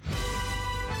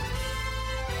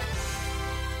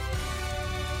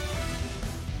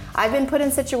I've been put in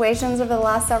situations over the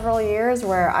last several years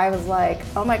where I was like,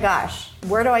 oh my gosh,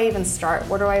 where do I even start?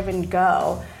 Where do I even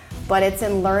go? But it's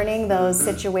in learning those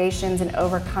situations and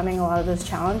overcoming a lot of those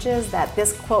challenges that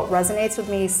this quote resonates with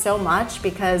me so much,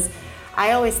 because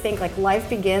I always think like life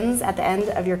begins at the end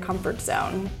of your comfort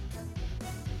zone.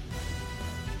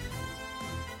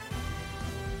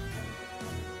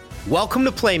 Welcome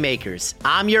to Playmakers.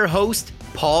 I'm your host,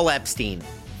 Paul Epstein,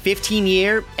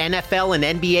 15-year NFL and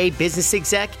NBA business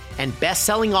exec and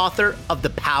best-selling author of The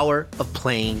Power of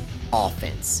Playing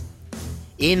Offense.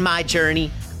 In my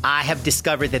journey, I have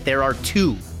discovered that there are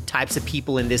two types of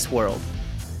people in this world.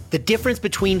 The difference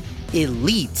between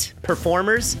elite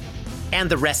performers and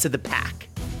the rest of the pack,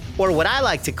 or what I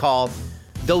like to call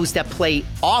those that play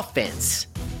offense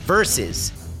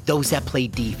versus those that play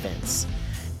defense.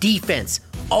 Defense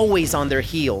always on their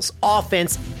heels,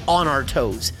 offense on our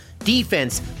toes.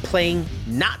 Defense playing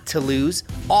not to lose,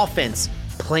 offense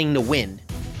playing to win.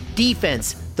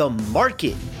 Defense, the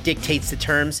market dictates the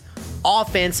terms.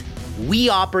 Offense, we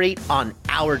operate on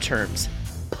our terms,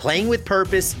 playing with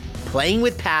purpose, playing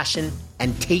with passion,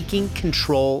 and taking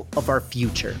control of our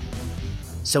future.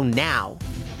 So now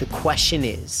the question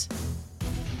is,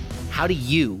 how do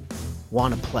you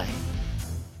want to play?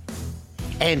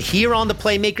 And here on the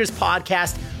Playmakers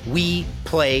podcast, we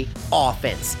play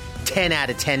offense 10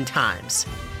 out of 10 times.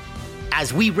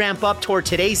 As we ramp up toward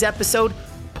today's episode,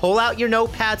 pull out your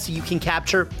notepad so you can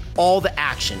capture all the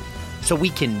action, so we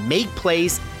can make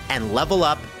plays and level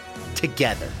up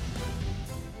together.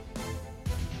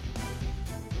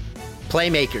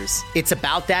 Playmakers, it's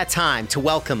about that time to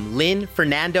welcome Lynn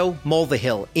Fernando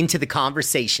Mulvihill into the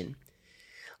conversation.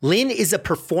 Lynn is a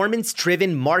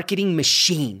performance-driven marketing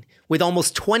machine with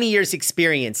almost 20 years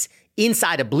experience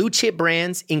inside of blue chip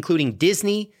brands, including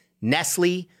Disney,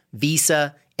 Nestle,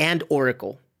 Visa, and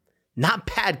Oracle.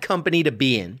 Not bad company to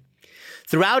be in.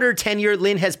 Throughout her tenure,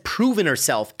 Lynn has proven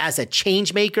herself as a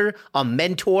change maker, a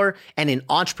mentor, and an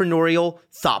entrepreneurial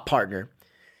thought partner.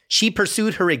 She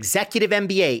pursued her executive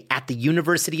MBA at the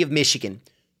University of Michigan,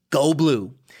 Go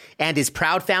Blue, and is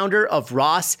proud founder of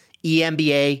Ross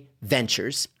EMBA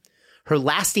Ventures. Her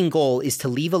lasting goal is to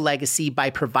leave a legacy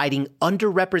by providing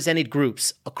underrepresented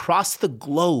groups across the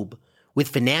globe with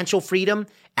financial freedom,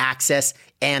 access,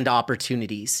 and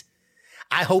opportunities.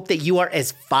 I hope that you are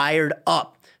as fired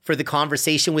up for the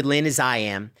conversation with Lynn as I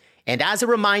am. And as a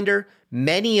reminder,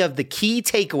 many of the key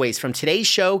takeaways from today's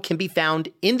show can be found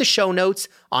in the show notes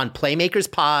on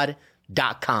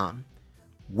playmakerspod.com.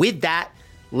 With that,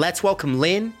 let's welcome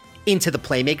Lynn into the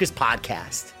Playmakers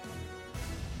podcast.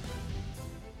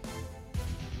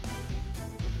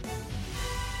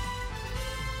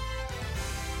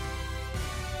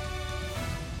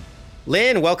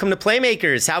 Lynn, welcome to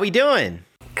Playmakers. How we doing?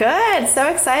 Good. So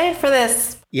excited for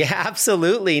this. Yeah,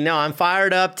 absolutely. No, I'm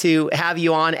fired up to have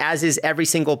you on, as is every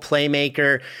single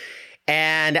Playmaker.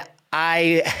 And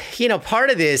part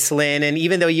of this, Lynn, and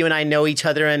even though you and I know each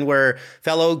other and we're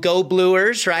fellow Go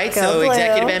Bluers, right? Go so Blue.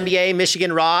 Executive MBA,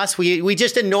 Michigan Ross, we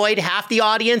just annoyed half the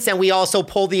audience and we also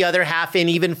pulled the other half in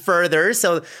even further.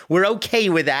 So we're okay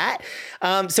with that.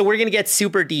 So we're going to get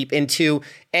super deep into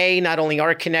not only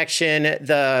our connection,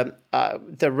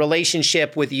 the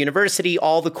relationship with the university,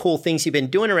 all the cool things you've been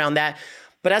doing around that.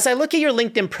 But as I look at your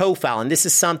LinkedIn profile, and this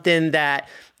is something that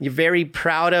you're very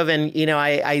proud of, and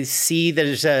I see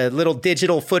there's a little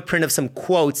digital footprint of some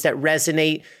quotes that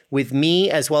resonate with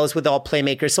me as well as with all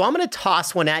Playmakers. So I'm going to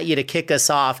toss one at you to kick us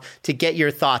off to get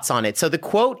your thoughts on it. So the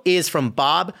quote is from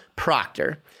Bob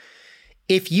Proctor.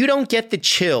 If you don't get the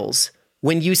chills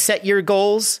when you set your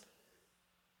goals,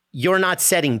 you're not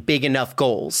setting big enough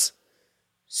goals.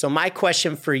 So my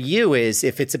question for you is,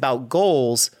 if it's about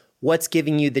goals, what's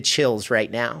giving you the chills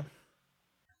right now?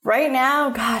 Right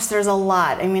now, gosh, there's a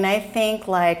lot. I mean, I think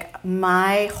like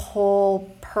my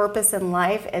whole purpose in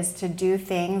life is to do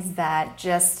things that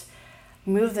just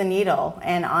move the needle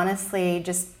and honestly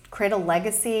just create a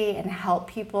legacy and help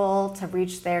people to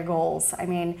reach their goals. I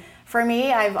mean, for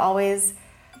me, I've always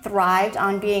thrived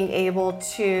on being able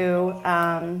to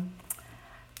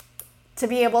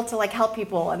be able to like help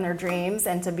people in their dreams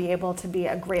and to be able to be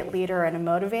a great leader and a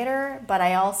motivator. But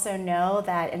I also know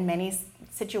that in many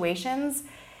situations,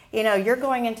 you're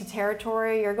going into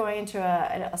territory, you're going into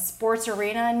a sports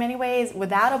arena in many ways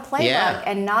without a playbook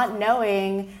and not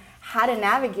knowing how to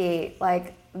navigate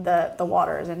like the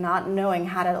waters and not knowing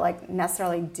how to like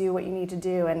necessarily do what you need to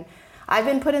do. And I've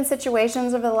been put in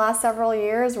situations over the last several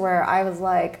years where I was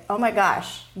like, oh my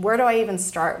gosh, where do I even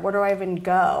start? Where do I even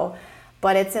go?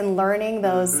 But it's in learning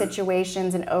those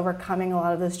situations and overcoming a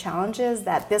lot of those challenges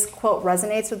that this quote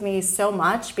resonates with me so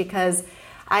much, because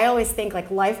I always think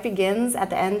like life begins at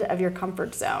the end of your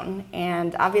comfort zone.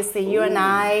 And obviously you and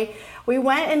I, we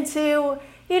went into,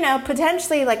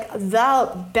 potentially like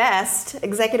the best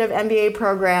executive MBA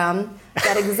program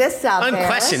that exists out there.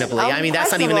 Unquestionably. I mean,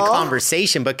 that's not even a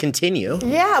conversation, but continue.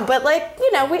 Yeah, but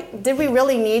did we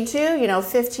really need to?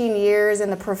 15 years in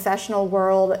the professional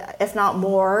world, if not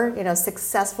more,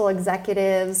 successful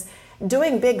executives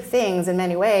doing big things in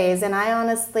many ways. And I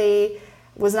honestly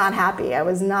was not happy. I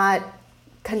was not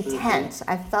content.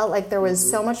 I felt like there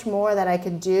was so much more that I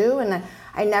could do. And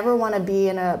I never want to be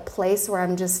in a place where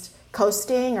I'm just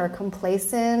coasting or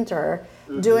complacent or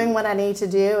doing what I need to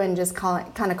do and just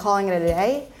calling it a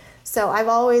day. So I've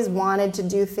always wanted to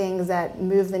do things that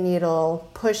move the needle,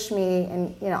 push me,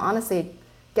 and honestly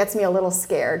gets me a little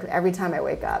scared every time I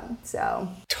wake up. So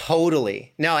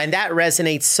totally. No, and that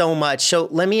resonates so much. So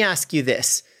let me ask you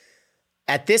this.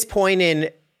 At this point in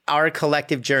our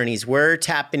collective journeys, we're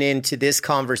tapping into this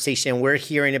conversation. We're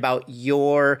hearing about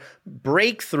your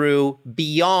breakthrough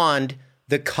beyond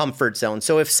the comfort zone.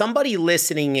 So if somebody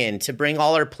listening in, to bring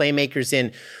all our playmakers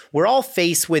in, we're all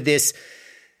faced with this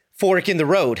fork in the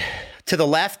road. To the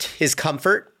left is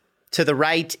comfort. To the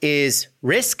right is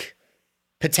risk,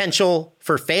 potential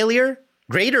for failure,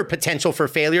 greater potential for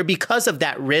failure because of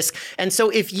that risk. And so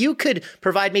if you could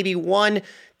provide maybe one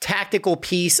tactical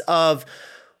piece of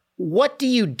what do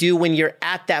you do when you're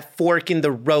at that fork in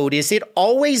the road? Is it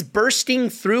always bursting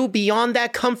through beyond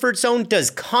that comfort zone? Does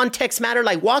context matter?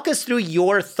 Like, walk us through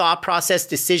your thought process,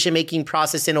 decision-making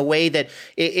process in a way that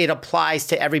it applies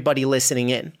to everybody listening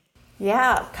in.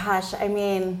 Yeah, gosh, I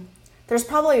mean, there's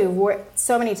probably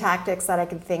so many tactics that I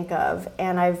could think of.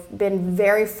 And I've been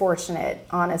very fortunate,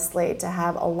 honestly, to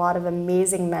have a lot of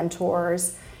amazing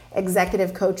mentors,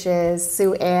 executive coaches,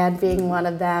 Sue Ann being one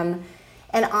of them.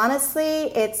 And honestly,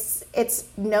 it's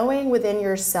knowing within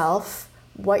yourself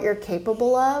what you're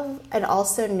capable of, and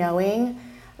also knowing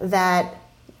that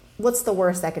what's the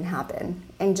worst that can happen,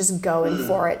 and just going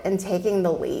for it and taking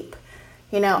the leap.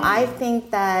 I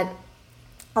think that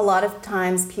a lot of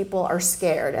times people are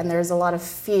scared, and there's a lot of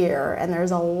fear, and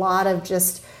there's a lot of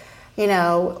just,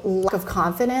 lack of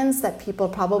confidence that people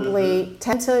probably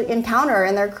tend to encounter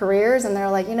in their careers. And they're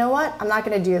like, you know what? I'm not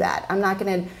going to do that. I'm not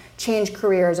going to change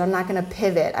careers. I'm not going to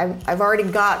pivot. I've already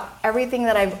got everything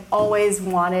that I've always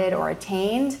wanted or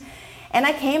attained. And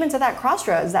I came into that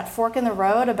crossroads, that fork in the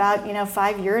road about,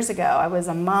 5 years ago. I was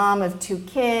a mom of 2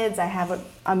 kids. I have an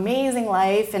amazing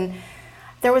life. And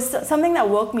there was something that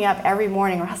woke me up every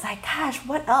morning where I was like, gosh,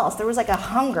 what else? There was like a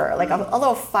hunger, like a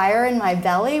little fire in my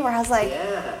belly where I was like,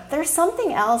 there's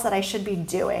something else that I should be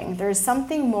doing. There's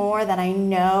something more that I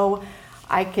know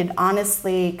I could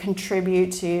honestly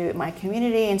contribute to my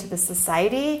community and to the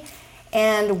society.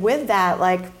 And with that,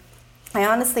 I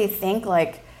honestly think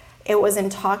it was in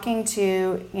talking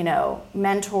to,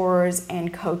 mentors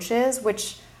and coaches,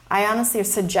 which I honestly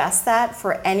suggest that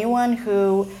for anyone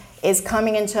who is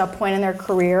coming into a point in their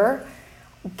career,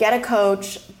 get a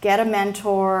coach, get a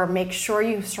mentor, make sure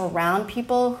you surround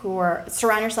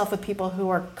yourself with people who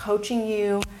are coaching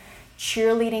you,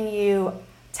 cheerleading you,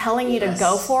 telling you to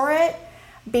go for it.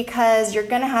 Because you're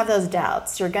going to have those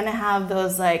doubts. You're going to have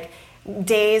those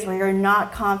days where you're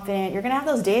not confident. You're going to have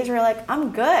those days where you're like,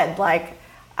 I'm good.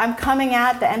 I'm coming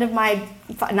at the end of my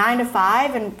 9 to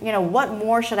 5 and what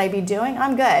more should I be doing?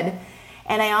 I'm good.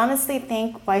 And I honestly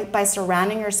think by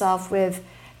surrounding yourself with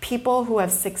people who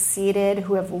have succeeded,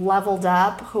 who have leveled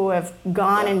up, who have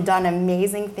gone and done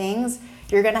amazing things,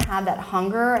 you're going to have that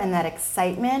hunger and that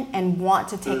excitement and want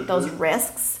to take those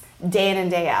risks day in and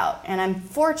day out. And I'm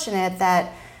fortunate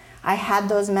that I had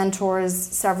those mentors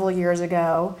several years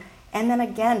ago. And then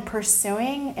again,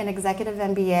 pursuing an executive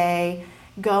MBA,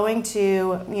 going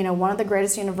to, one of the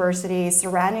greatest universities,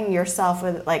 surrounding yourself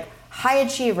with high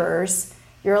achievers,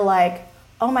 you're like,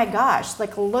 oh my gosh,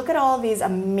 look at all these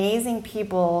amazing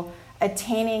people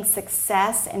attaining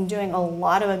success and doing a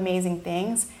lot of amazing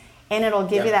things. And it'll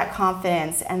give you that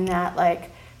confidence and that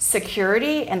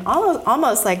security and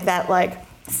almost that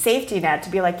safety net to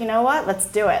be like, you know what, let's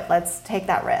do it. Let's take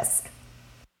that risk.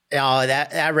 Oh,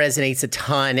 that resonates a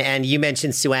ton. And you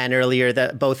mentioned Sue Ann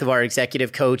earlier, both of our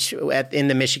executive coach in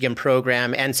the Michigan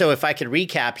program. And so if I could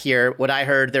recap here, what I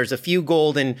heard, there's a few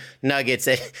golden nuggets.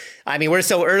 I mean, we're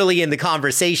so early in the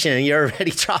conversation and you're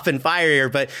already dropping fire here,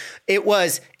 but it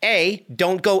was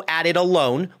don't go at it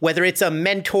alone, whether it's a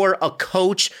mentor, a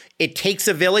coach. It takes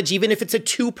a village, even if it's a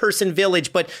 2-person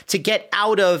village, but to get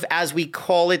out of, as we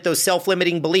call it, those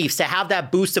self-limiting beliefs, to have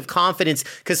that boost of confidence,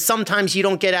 because sometimes you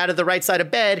don't get out of the right side of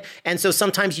bed. And so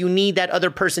sometimes you need that other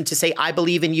person to say, I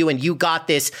believe in you and you got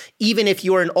this, even if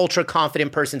you're an ultra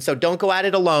confident person. So don't go at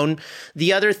it alone.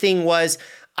 The other thing was,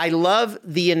 I love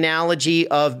the analogy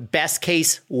of best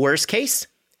case, worst case.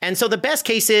 And so the best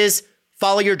case is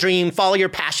follow your dream, follow your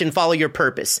passion, follow your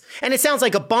purpose. And it sounds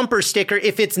like a bumper sticker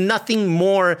if it's nothing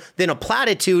more than a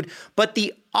platitude. But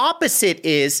the opposite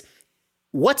is,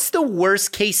 what's the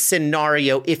worst case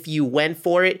scenario if you went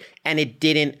for it and it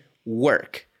didn't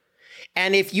work?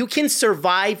 And if you can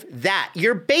survive that,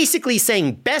 you're basically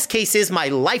saying best case is my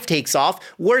life takes off.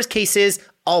 Worst case is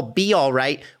I'll be all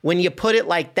right. When you put it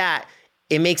like that,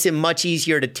 it makes it much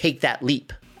easier to take that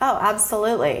leap. Oh,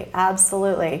 absolutely.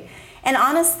 Absolutely. And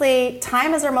honestly,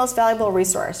 time is our most valuable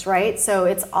resource, right? So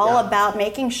it's all about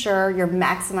making sure you're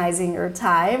maximizing your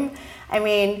time. I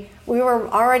mean, we were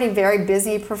already very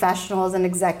busy professionals and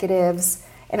executives.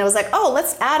 And it was like, oh,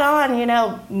 let's add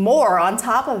on, more on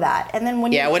top of that. And then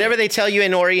when whatever they tell you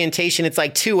in orientation, it's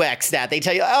like 2x that. They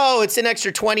tell you, oh, it's an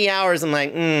extra 20 hours. I'm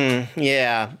like,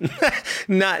 yeah,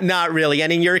 not really.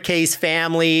 And in your case,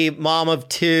 family, mom of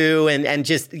two, and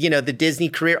just, the Disney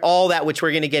career, all that, which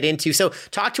we're going to get into. So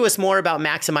talk to us more about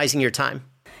maximizing your time.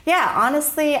 Yeah,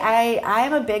 honestly, I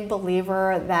am a big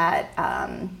believer that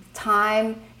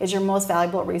time is your most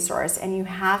valuable resource. And you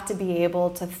have to be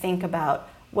able to think about,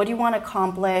 what do you want to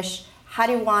accomplish? How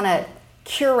do you want to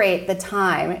curate the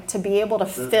time to be able to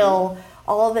fill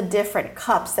all the different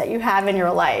cups that you have in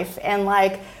your life? And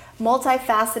like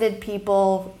multifaceted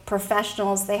people,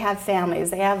 professionals, they have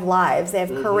families, they have lives, they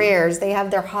have careers, they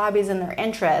have their hobbies and their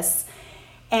interests.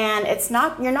 And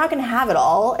you're not going to have it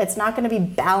all. It's not going to be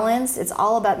balanced. It's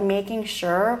all about making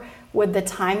sure with the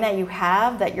time that you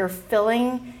have that you're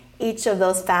filling each of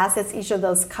those facets, each of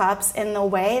those cups in the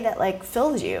way that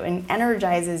fills you and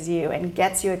energizes you and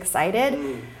gets you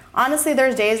excited. Honestly,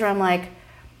 there's days where I'm like,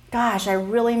 gosh, I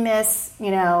really miss,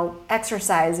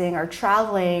 exercising or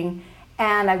traveling,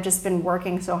 and I've just been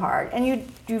working so hard. And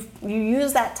you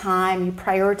use that time, you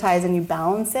prioritize and you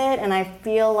balance it. And I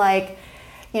feel like,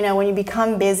 when you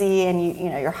become busy and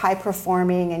you're high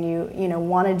performing and you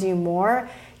want to do more,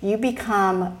 you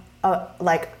become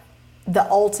the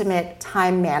ultimate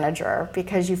time manager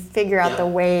because you figure out the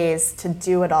ways to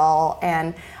do it all.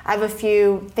 And I have a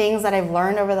few things that I've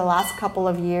learned over the last couple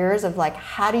of years of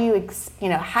how do you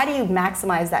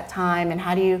maximize that time, and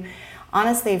how do you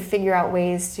honestly figure out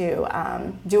ways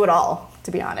to do it all,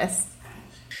 to be honest.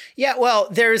 Yeah, well,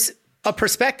 there's a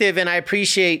perspective, and I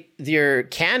appreciate your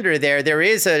candor there. There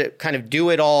is a kind of do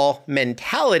it all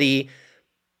mentality,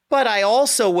 but I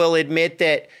also will admit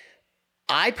that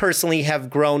I personally have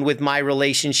grown with my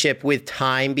relationship with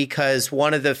time, because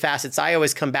one of the facets I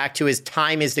always come back to is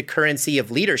time is the currency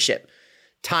of leadership.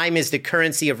 Time is the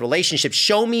currency of relationships.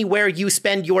 Show me where you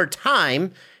spend your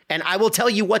time, and I will tell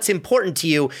you what's important to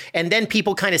you. And then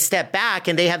people kind of step back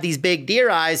and they have these big deer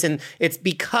eyes. And it's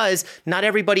because not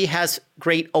everybody has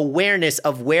great awareness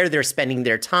of where they're spending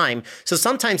their time. So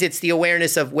sometimes it's the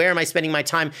awareness of where am I spending my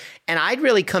time? And I'd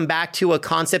really come back to a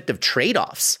concept of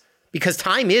trade-offs, because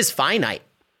time is finite.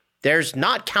 There's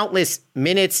not countless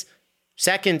minutes,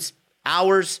 seconds,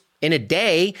 hours in a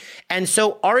day. And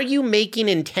so are you making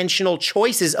intentional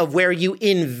choices of where you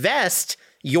invest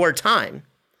your time?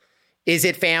 Is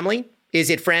it family? Is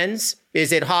it friends?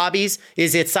 Is it hobbies?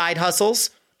 Is it side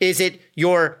hustles? Is it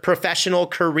your professional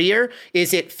career?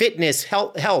 Is it fitness,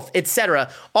 health,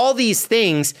 etc.? All these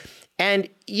things. And,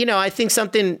 I think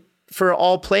something for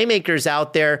all playmakers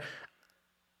out there,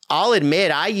 I'll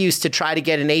admit I used to try to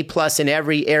get an A+ in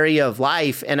every area of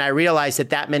life. And I realized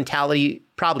that mentality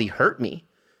probably hurt me,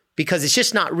 because it's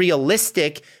just not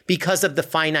realistic because of the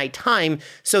finite time.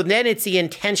 So then it's the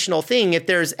intentional thing. If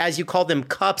there's, as you call them,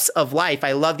 cups of life,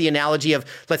 I love the analogy of,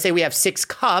 let's say we have 6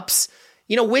 cups,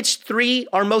 which 3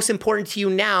 are most important to you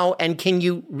now? And can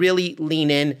you really lean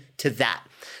in to that?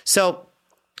 So,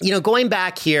 going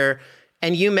back here,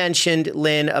 and you mentioned,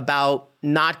 Lynn, about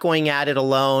not going at it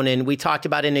alone. And we talked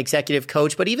about an executive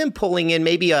coach, but even pulling in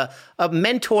maybe a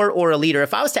mentor or a leader.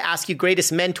 If I was to ask you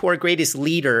greatest mentor, greatest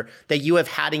leader that you have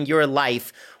had in your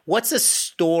life, what's a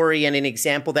story and an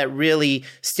example that really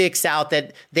sticks out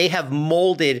that they have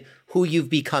molded who you've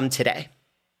become today?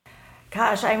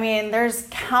 Gosh, there's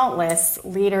countless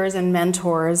leaders and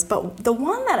mentors, but the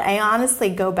one that I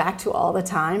honestly go back to all the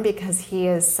time, because he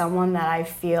is someone that I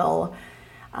feel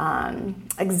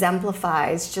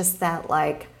exemplifies just that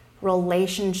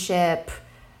relationship,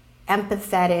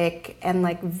 empathetic, and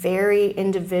very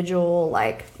individual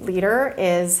leader,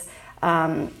 is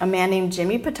a man named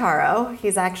Jimmy Pitaro.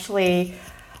 He's actually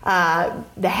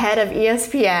the head of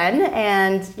ESPN,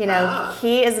 and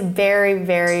he is very,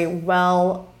 very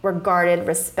well regarded,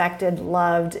 respected,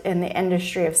 loved in the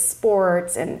industry of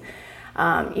sports, and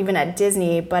even at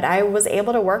Disney. But I was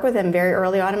able to work with him very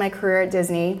early on in my career at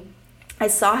Disney. I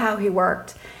saw how he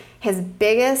worked. His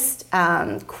biggest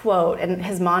quote and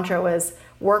his mantra was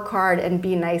work hard and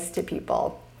be nice to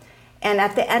people. And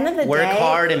at the end of the day, work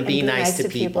hard and be nice to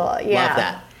people. Yeah. Love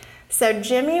that. So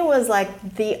Jimmy was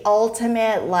like the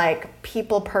ultimate like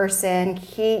people person.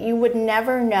 You would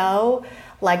never know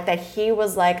like that he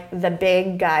was like the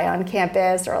big guy on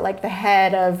campus or like the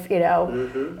head of,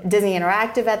 Disney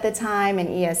Interactive at the time and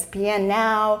ESPN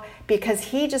now, because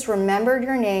he just remembered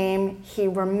your name. He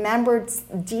remembered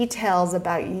details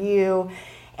about you.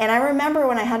 And I remember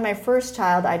when I had my first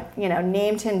child, I,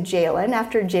 named him Jalen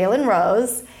after Jalen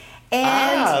Rose.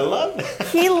 And I love that.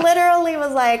 He literally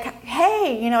was like,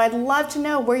 hey, I'd love to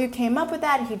know where you came up with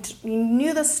that. He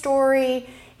knew the story.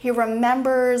 He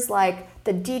remembers like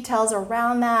the details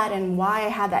around that and why I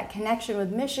had that connection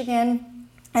with Michigan.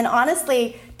 And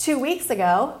honestly, 2 weeks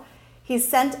ago, he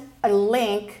sent a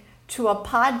link to a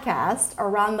podcast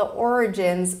around the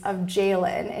origins of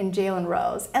Jalen and Jalen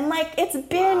Rose. And like, it's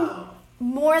been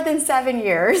more than 7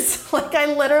 years. Like I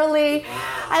literally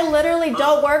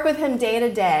don't work with him day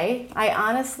to day. I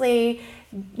honestly,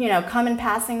 come in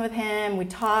passing with him, we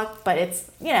talk, but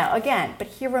it's, but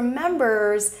he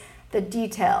remembers the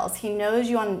details. He knows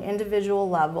you on an individual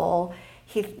level.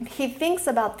 He thinks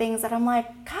about things that I'm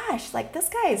like, gosh, like this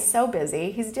guy is so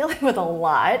busy. He's dealing with a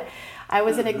lot. I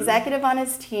was an executive on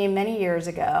his team many years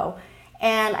ago.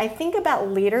 And I think about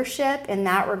leadership in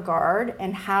that regard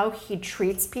and how he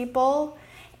treats people.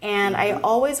 And I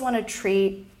always want to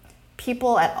treat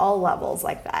people at all levels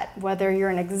like that, whether you're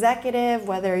an executive,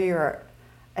 whether you're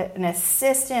an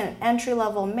assistant, an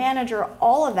entry-level manager,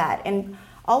 all of that. And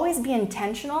always be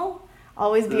intentional,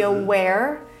 always be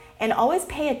aware, and always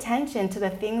pay attention to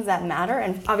the things that matter.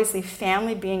 And obviously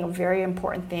family being a very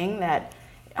important thing that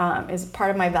is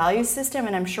part of my value system,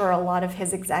 and I'm sure a lot of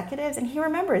his executives, and he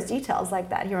remembers details like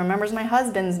that. He remembers my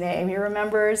husband's name, he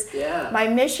remembers my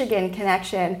Michigan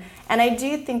connection, and I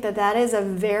do think that is a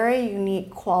very unique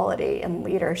quality in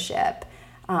leadership,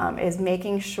 is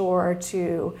making sure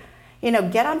to,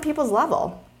 get on people's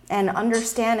level and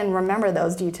understand and remember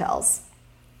those details.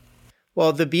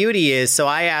 Well, the beauty is, so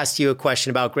I asked you a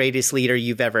question about greatest leader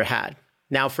you've ever had.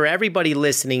 Now, for everybody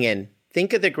listening in,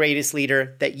 think of the greatest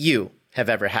leader that you have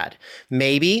ever had.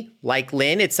 Maybe, like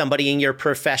Lynn, it's somebody in your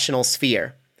professional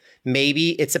sphere.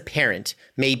 Maybe it's a parent.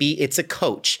 Maybe it's a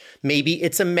coach. Maybe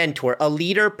it's a mentor, a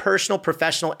leader, personal,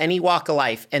 professional, any walk of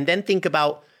life. And then think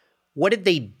about, what did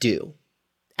they do?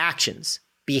 Actions,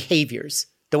 behaviors,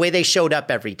 the way they showed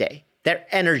up every day, their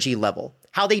energy level,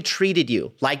 how they treated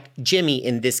you, like Jimmy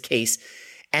in this case.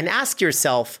 And ask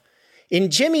yourself, in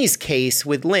Jimmy's case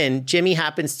with Lynn, Jimmy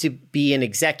happens to be an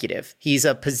executive. He's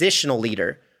a positional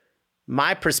leader.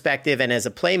 My perspective, and as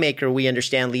a playmaker, we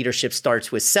understand leadership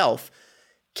starts with self.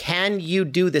 Can you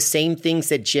do the same things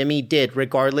that Jimmy did,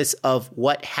 regardless of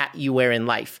what hat you wear in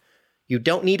life? You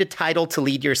don't need a title to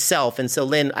lead yourself. And so,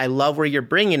 Lynn, I love where you're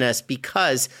bringing us,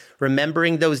 because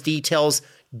remembering those details,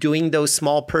 doing those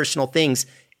small personal things,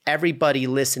 everybody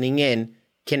listening in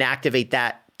can activate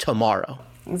that tomorrow.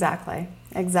 Exactly.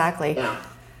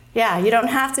 Yeah, you don't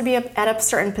have to be at a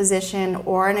certain position,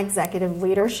 or an executive.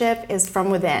 Leadership is from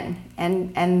within.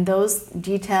 And those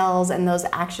details and those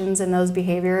actions and those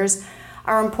behaviors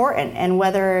are important. And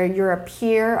whether you're a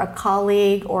peer, a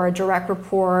colleague, or a direct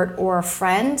report, or a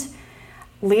friend,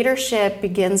 leadership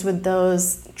begins with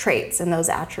those traits and those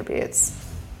attributes.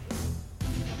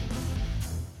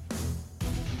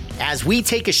 As we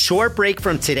take a short break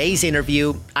from today's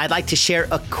interview, I'd like to share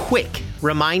a quick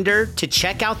reminder to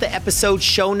check out the episode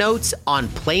show notes on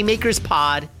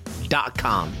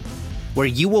playmakerspod.com, where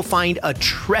you will find a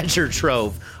treasure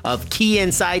trove of key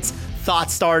insights, thought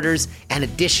starters, and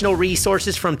additional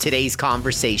resources from today's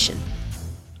conversation.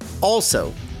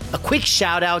 Also, a quick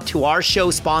shout out to our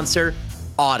show sponsor,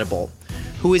 Audible,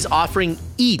 who is offering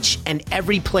each and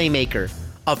every playmaker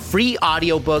a free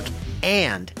audiobook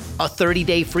and a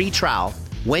 30-day free trial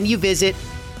when you visit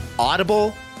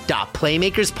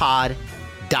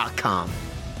audible.playmakerspod.com.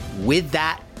 With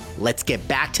that, let's get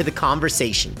back to the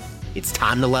conversation. It's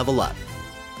time to level up.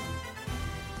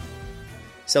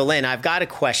 So, Lynn, I've got a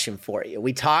question for you.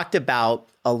 We talked about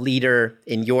a leader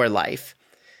in your life.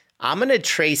 I'm going to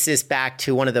trace this back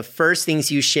to one of the first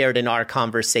things you shared in our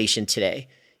conversation today.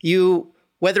 You,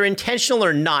 whether intentional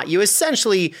or not, you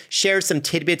essentially shared some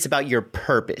tidbits about your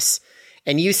purpose.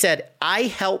 And you said, I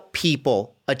help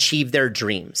people achieve their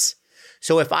dreams.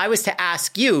 So if I was to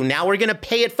ask you, now we're going to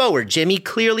pay it forward. Jimmy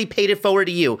clearly paid it forward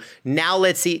to you. Now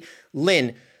let's see.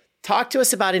 Lynn, talk to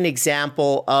us about an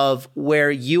example of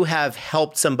where you have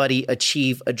helped somebody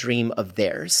achieve a dream of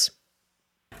theirs.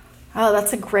 Oh,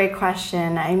 that's a great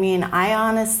question. I mean, I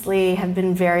honestly have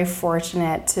been very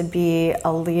fortunate to be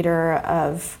a leader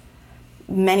of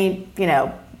many,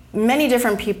 many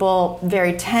different people,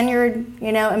 very tenured,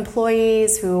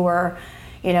 employees who were,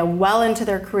 well into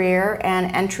their career,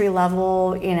 and entry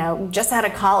level, just out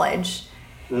of college.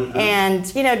 Mm-hmm.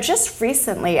 And, just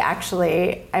recently,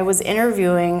 actually, I was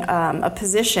interviewing a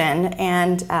position,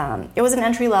 and it was an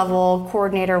entry level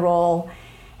coordinator role.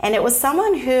 And it was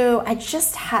someone who I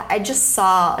just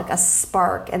saw like a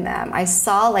spark in them. I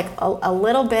saw like a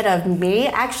little bit of me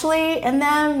actually in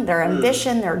them, their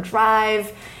ambition, their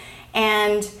drive.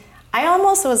 And I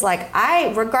almost was like,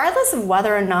 regardless of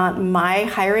whether or not my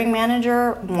hiring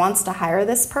manager wants to hire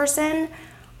this person,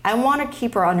 I want to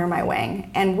keep her under my wing.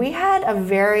 And we had a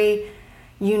very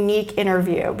unique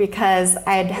interview because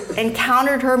I had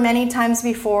encountered her many times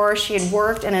before. She had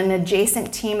worked in an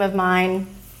adjacent team of mine.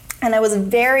 And I was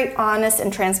very honest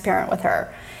and transparent with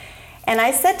her. And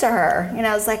I said to her,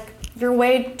 I was like, you're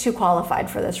way too qualified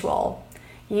for this role.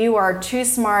 You are too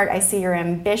smart. I see your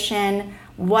ambition.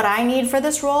 What I need for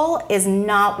this role is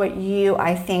not what you,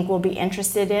 I think, will be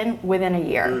interested in within a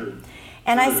year.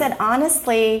 And I said,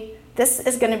 honestly, this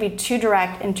is going to be too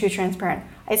direct and too transparent.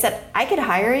 I said, I could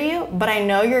hire you, but I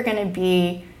know you're going to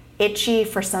be itchy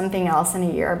for something else in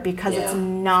a year because it's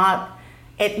not...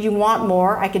 you want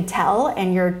more, I could tell,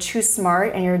 and you're too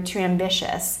smart and you're too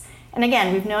ambitious. And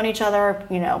again, we've known each other,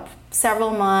 several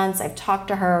months. I've talked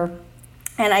to her.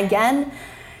 And again,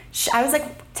 I was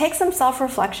like, take some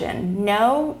self-reflection.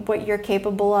 Know what you're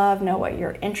capable of, know what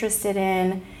you're interested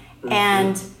in. Mm-hmm.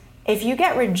 And if you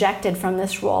get rejected from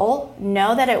this role,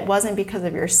 know that it wasn't because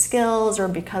of your skills or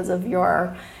because of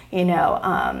your,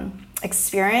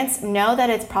 experience. Know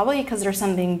that it's probably because there's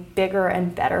something bigger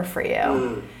and better for you.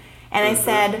 Mm. And I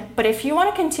said, but if you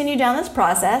want to continue down this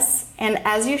process, and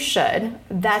as you should,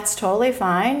 that's totally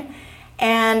fine.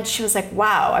 And she was like,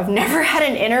 wow, I've never had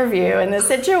an interview in this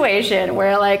situation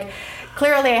where like,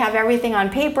 clearly I have everything on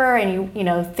paper and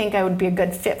you think I would be a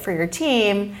good fit for your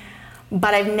team.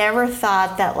 But I've never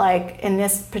thought that like in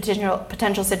this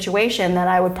potential situation that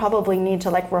I would probably need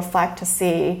to like reflect to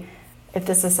see if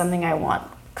this is something I want.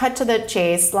 Cut to the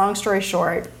chase, long story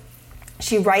short,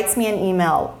 she writes me an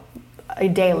email a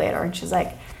day later, and she's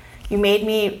like, you made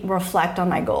me reflect on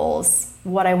my goals,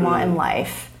 what I want in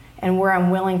life, and where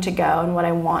I'm willing to go, and what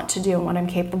I want to do, and what I'm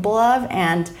capable of,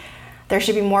 and there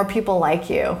should be more people like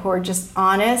you who are just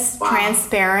honest,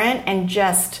 transparent, and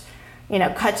just,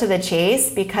 cut to the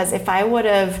chase, because if I would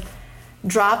have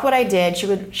dropped what I did, she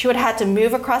would have had to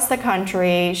move across the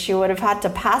country, she would have had to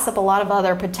pass up a lot of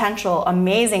other potential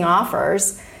amazing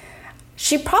offers.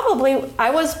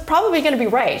 I was probably going to be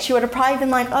right. She would have probably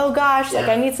been like, oh gosh, like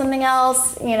I need something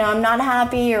else, I'm not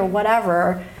happy or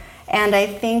whatever. And I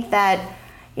think that,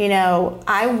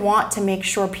 I want to make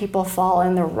sure people fall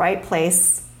in the right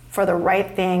place for the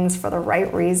right things, for the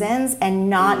right reasons, and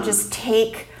not just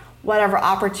take whatever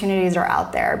opportunities are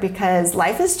out there, because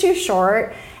life is too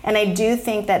short. And I do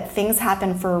think that things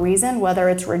happen for a reason, whether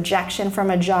it's rejection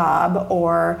from a job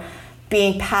or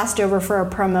being passed over for a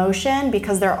promotion,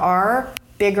 because there are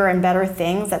bigger and better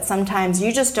things that sometimes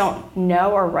you just don't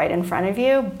know are right in front of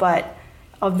you, but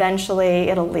eventually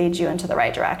it'll lead you into the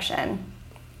right direction.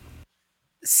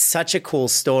 Such a cool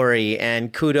story,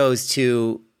 and kudos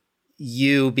to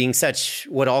you being such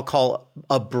what I'll call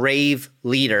a brave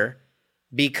leader,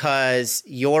 because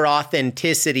your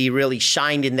authenticity really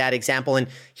shined in that example. And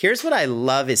here's what I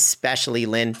love especially,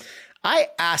 Lynn. I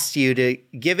asked you to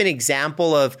give an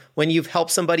example of when you've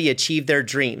helped somebody achieve their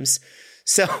dreams.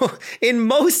 So in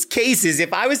most cases,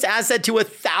 if I was to ask that to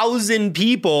 1,000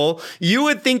 people, you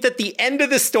would think that the end of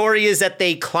the story is that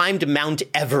they climbed Mount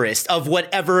Everest, of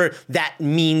whatever that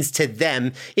means to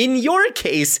them. In your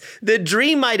case, the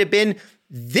dream might have been,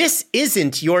 this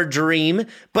isn't your dream,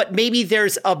 but maybe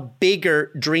there's a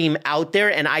bigger dream out there,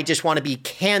 and I just want to be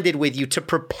candid with you to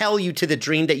propel you to the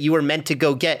dream that you were meant to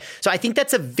go get. So I think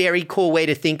that's a very cool way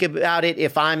to think about it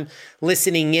if I'm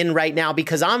listening in right now,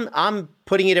 because I'm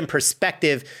putting it in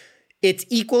perspective. It's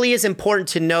equally as important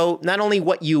to know not only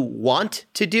what you want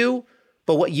to do,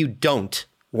 but what you don't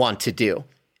want to do.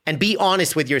 And be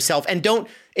honest with yourself. And don't,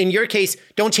 in your case,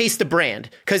 don't chase the brand,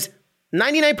 because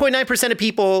 99.9% of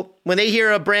people, when they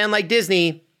hear a brand like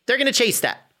Disney, they're going to chase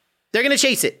that. They're going to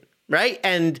chase it, right?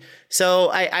 And so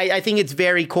I think it's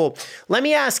very cool. Let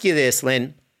me ask you this,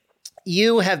 Lynn.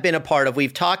 You have been a part of,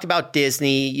 we've talked about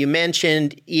Disney. You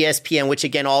mentioned ESPN, which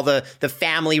again, all the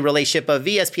family relationship of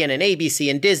ESPN and ABC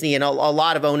and Disney and a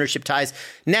lot of ownership ties.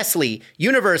 Nestle,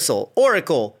 Universal,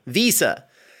 Oracle, Visa.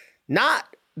 Not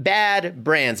bad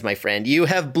brands, my friend. You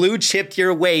have blue chipped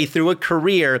your way through a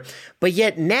career, but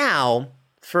yet now,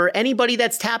 for anybody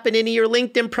that's tapping into your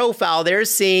LinkedIn profile, they're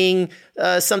seeing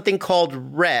something called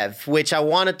REV, which I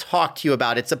want to talk to you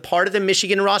about. It's a part of the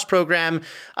Michigan Ross program.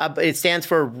 It stands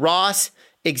for Ross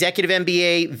Executive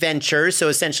MBA Ventures. So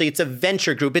essentially, it's a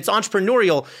venture group. It's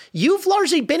entrepreneurial. You've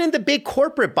largely been in the big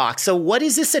corporate box. So what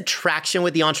is this attraction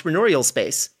with the entrepreneurial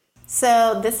space?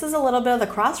 So this is a little bit of the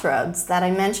crossroads that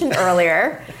I mentioned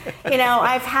earlier.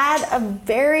 I've had a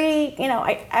very,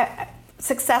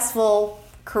 successful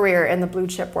career in the blue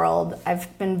chip world.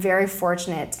 I've been very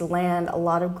fortunate to land a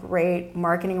lot of great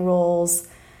marketing roles,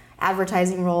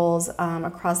 advertising roles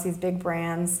across these big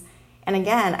brands. And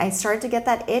again, I started to get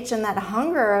that itch and that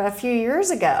hunger a few years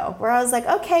ago where I was like,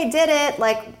 okay, did it.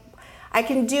 Like, I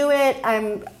can do it.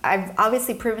 I've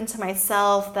obviously proven to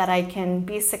myself that I can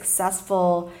be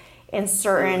successful in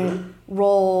certain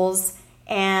roles.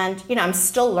 And, I'm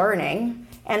still learning.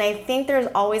 And I think there's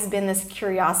always been this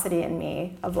curiosity in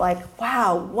me of like,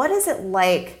 wow, what is it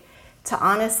like to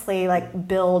honestly like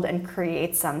build and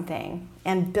create something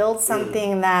and build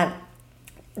something that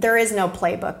there is no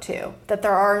playbook to, that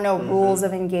there are no rules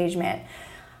of engagement.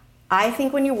 I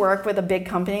think when you work with a big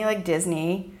company like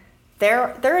Disney,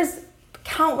 there is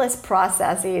countless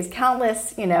processes,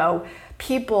 countless,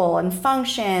 people and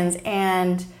functions,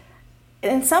 and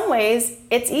in some ways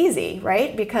it's easy,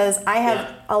 right? Because I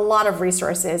have a lot of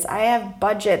resources. I have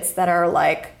budgets that are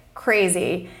like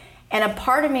crazy. And a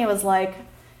part of me was like,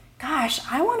 gosh,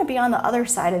 I want to be on the other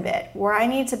side of it, where I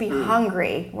need to be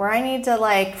hungry, where I need to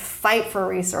like fight for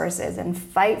resources and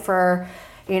fight for,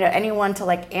 anyone to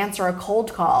like answer a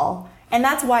cold call. And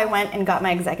that's why I went and got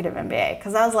my executive MBA,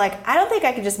 because I was like, I don't think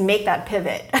I could just make that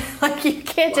pivot. Like you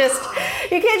can't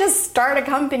just start a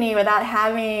company without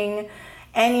having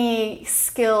any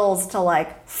skills to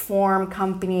like form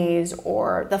companies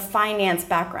or the finance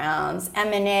backgrounds,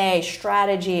 M&A,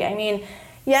 strategy. I mean,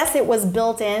 yes, it was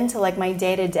built into like my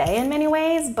day-to-day in many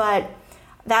ways, but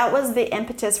that was the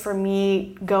impetus for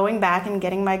me going back and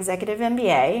getting my executive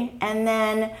MBA. And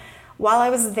then while I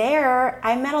was there,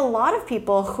 I met a lot of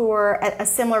people who were at a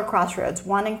similar crossroads,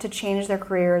 wanting to change their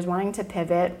careers, wanting to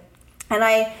pivot. And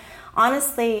I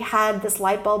honestly had this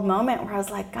light bulb moment where I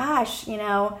was like, gosh,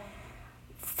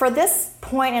 for this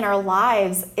point in our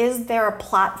lives, is there a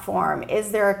platform?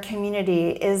 Is there a community?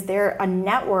 Is there a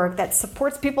network that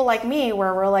supports people like me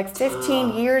where we're like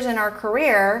 15 years in our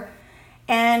career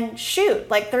and shoot,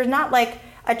 like there's not like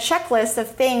a checklist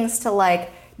of things to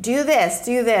like, do this,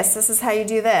 this is how you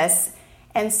do this.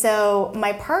 And so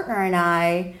my partner and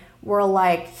I were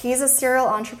like, he's a serial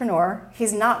entrepreneur.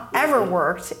 He's not ever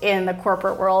worked in the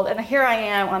corporate world. And here I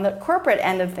am on the corporate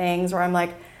end of things where I'm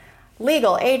like,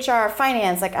 legal, HR,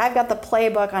 finance, like I've got the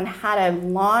playbook on how to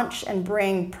launch and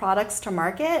bring products to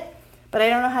market, but I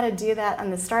don't know how to do that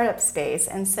on the startup space.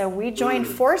 And so we joined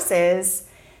forces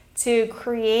to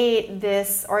create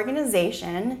this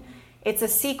organization. It's a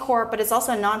C Corp, but it's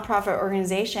also a nonprofit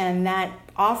organization that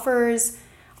offers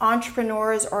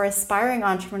entrepreneurs or aspiring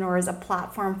entrepreneurs a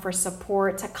platform for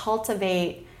support to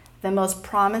cultivate the most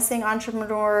promising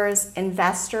entrepreneurs,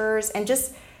 investors, and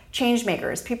just change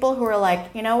makers, people who are like,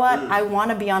 you know what, I want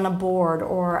to be on a board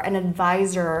or an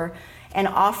advisor and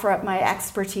offer up my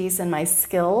expertise and my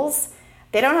skills.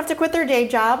 They don't have to quit their day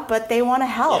job, but they want to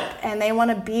help and they want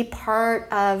to be part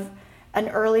of an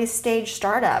early stage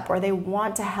startup, or they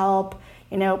want to help,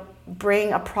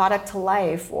 bring a product to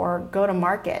life or go to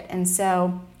market. And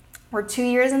so we're 2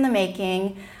 years in the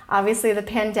making. Obviously the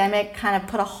pandemic kind of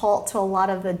put a halt to a lot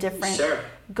of the different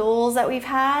goals that we've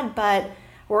had, but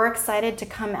we're excited to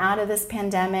come out of this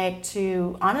pandemic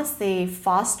to honestly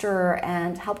foster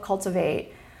and help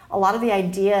cultivate a lot of the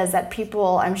ideas that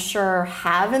people, I'm sure,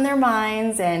 have in their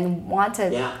minds and want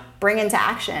to bring into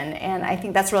action. And I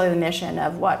think that's really the mission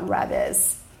of what REV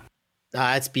is.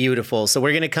 That's beautiful. So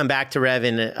we're going to come back to REV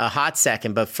in a hot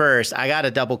second. But first, I got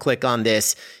to double click on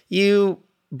this. You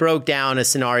broke down a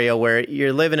scenario where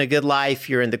you're living a good life,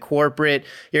 you're in the corporate,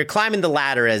 you're climbing the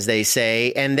ladder, as they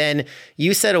say, and then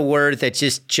you said a word that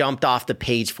just jumped off the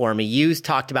page for me. You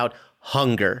talked about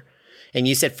hunger, and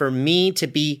you said for me to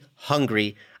be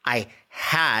hungry, I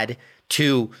had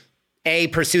to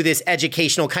pursue this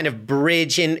educational kind of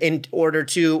bridge in order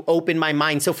to open my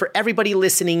mind. So for everybody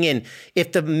listening in,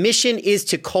 if the mission is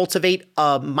to cultivate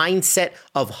a mindset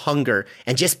of hunger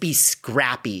and just be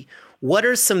scrappy, what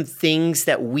are some things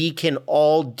that we can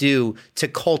all do to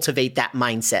cultivate that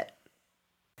mindset?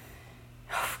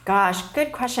 Gosh,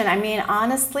 good question. I mean,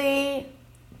 honestly,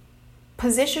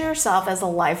 position yourself as a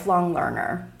lifelong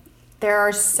learner. There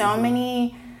are so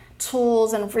many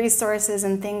tools and resources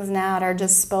and things now at our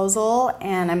disposal,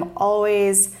 and I'm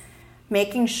always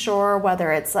making sure,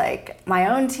 whether it's like my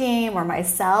own team or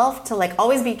myself, to like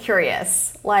always be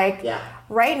curious. Like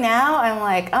right now I'm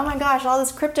like, oh my gosh, all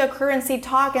this cryptocurrency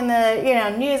talk in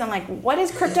the news. I'm like, what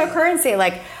is cryptocurrency?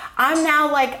 Like I'm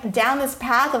now like down this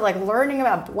path of like learning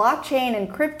about blockchain and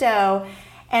crypto.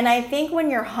 And I think when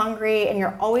you're hungry and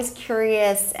you're always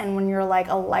curious, and when you're like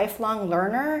a lifelong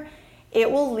learner, it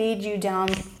will lead you down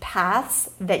paths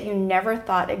that you never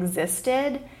thought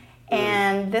existed.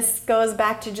 And this goes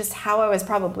back to just how I was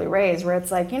probably raised, where it's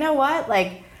like, you know what,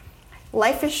 like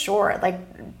life is short.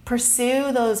 Like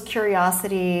pursue those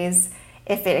curiosities.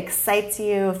 If it excites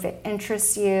you, if it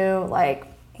interests you, like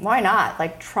why not?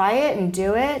 Like try it and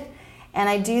do it. And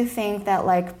I do think that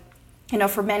like,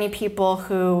 for many people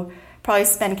who probably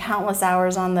spend countless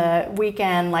hours on the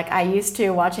weekend, like I used to,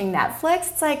 watching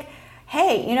Netflix, it's like,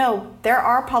 hey, there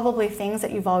are probably things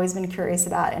that you've always been curious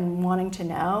about and wanting to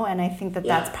know. And I think that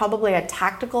that's probably a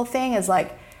tactical thing, is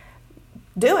like,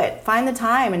 do it. Find the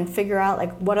time and figure out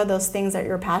like what are those things that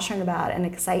you're passionate about and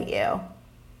excite you.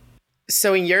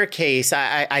 So in your case,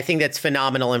 I think that's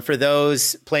phenomenal. And for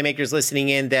those playmakers listening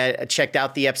in that checked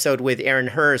out the episode with Aaron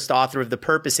Hurst, author of The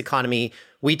Purpose Economy,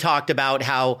 we talked about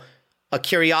how a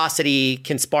curiosity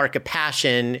can spark a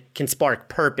passion, can spark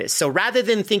purpose. So rather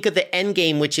than think of the end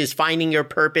game, which is finding your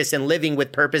purpose and living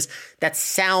with purpose, that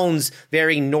sounds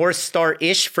very North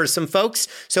Star-ish for some folks.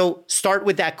 So start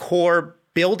with that core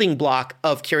building block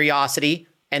of curiosity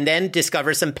and then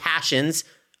discover some passions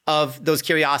of those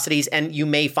curiosities, and you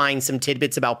may find some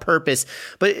tidbits about purpose.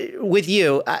 But with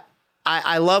you,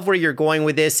 I love where you're going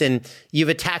with this, and you've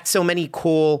attacked so many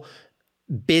cool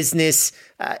business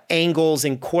angles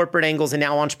and corporate angles and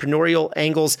now entrepreneurial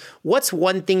angles. What's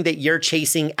one thing that you're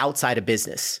chasing outside of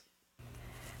business?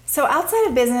 So outside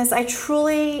of business, I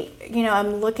truly,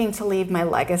 I'm looking to leave my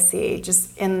legacy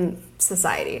just in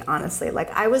society, honestly.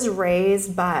 Like I was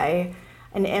raised by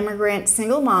an immigrant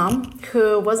single mom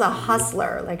who was a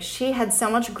hustler. Like she had so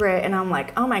much grit, and I'm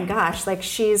like, oh my gosh, like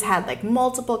she's had like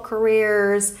multiple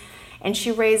careers and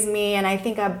she raised me. And I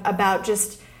think about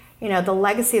just the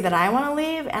legacy that I want to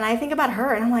leave. And I think about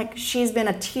her and I'm like, she's been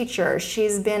a teacher.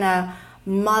 She's been a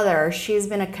mother. She's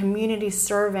been a community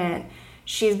servant.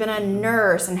 She's been a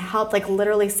nurse and helped like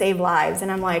literally save lives.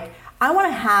 And I'm like, I want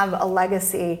to have a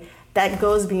legacy that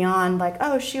goes beyond like,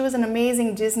 oh, she was an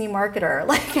amazing Disney marketer.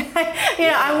 Like,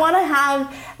 I want to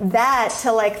have that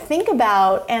to like think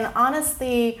about. And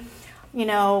honestly,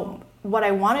 what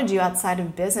I want to do outside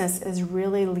of business is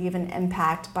really leave an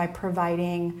impact by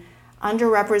providing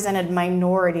underrepresented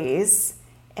minorities,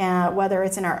 whether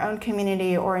it's in our own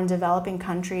community or in developing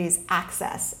countries,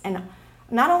 access. And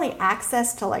not only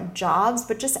access to like jobs,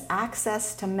 but just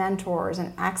access to mentors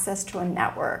and access to a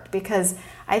network. Because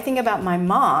I think about my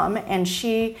mom, and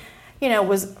she,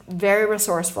 was very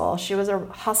resourceful. She was a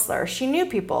hustler. She knew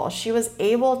people. She was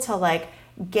able to like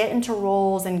get into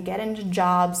roles and get into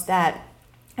jobs that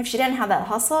if she didn't have that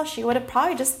hustle, she would have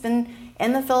probably just been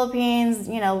in the Philippines,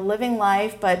 living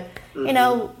life, but, in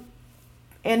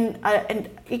an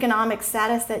economic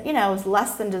status that, is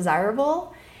less than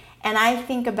desirable. And I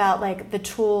think about like the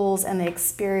tools and the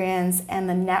experience and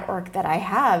the network that I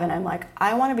have. And I'm like,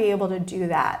 I want to be able to do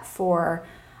that for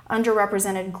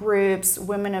underrepresented groups,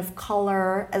 women of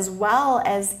color, as well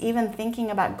as even thinking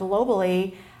about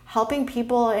globally, helping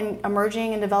people in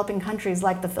emerging and developing countries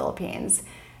like the Philippines.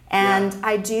 And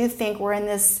I do think we're in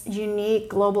this unique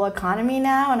global economy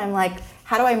now. And I'm like,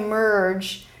 how do I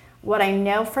merge what I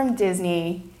know from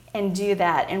Disney and do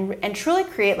that and truly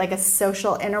create like a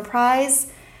social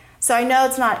enterprise? So I know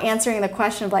it's not answering the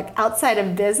question of like outside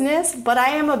of business, but I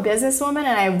am a businesswoman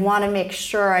and I want to make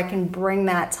sure I can bring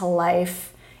that to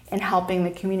life in helping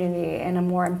the community in a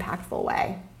more impactful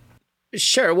way.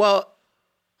 Sure. Well,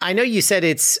 I know you said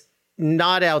it's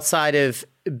not outside of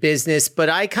business, but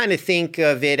I kind of think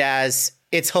of it as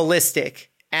it's holistic.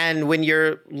 And when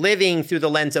you're living through the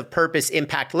lens of purpose,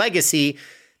 impact, legacy,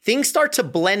 things start to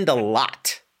blend a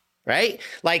lot, right?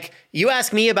 Like you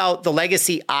ask me about the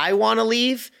legacy I want to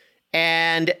leave,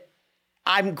 and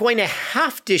I'm going to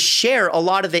have to share a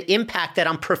lot of the impact that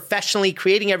I'm professionally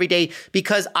creating every day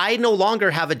because I no longer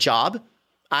have a job.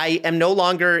 I am no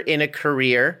longer in a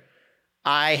career.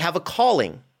 I have a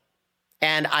calling.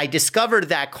 And I discovered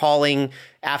that calling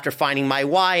after finding my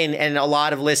why, and a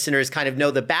lot of listeners kind of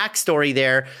know the backstory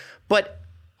there. But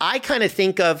I kind of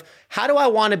think of, how do I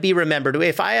want to be remembered?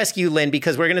 If I ask you, Lynn,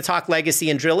 because we're going to talk legacy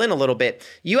and drill in a little bit,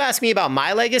 you ask me about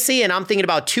my legacy, and I'm thinking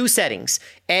about two settings.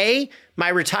 A, my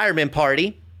retirement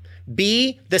party.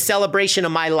 B, the celebration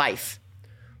of my life.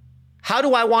 How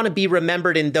do I want to be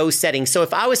remembered in those settings? So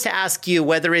if I was to ask you,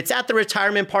 whether it's at the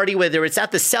retirement party, whether it's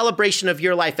at the celebration of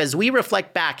your life, as we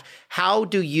reflect back, how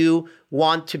do you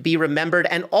want to be remembered?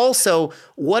 And also,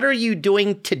 what are you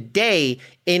doing today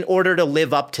in order to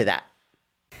live up to that?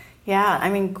 Yeah, I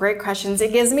mean, great questions.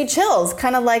 It gives me chills,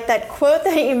 kind of like that quote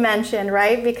that you mentioned,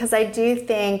 right? Because I do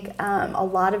think a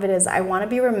lot of it is I want to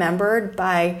be remembered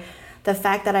by the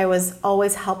fact that I was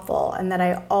always helpful and that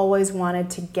I always wanted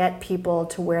to get people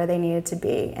to where they needed to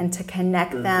be and to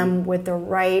connect them with the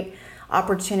right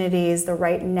opportunities, the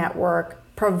right network,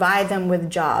 provide them with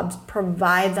jobs,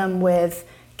 provide them with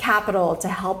capital to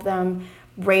help them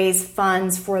raise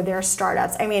funds for their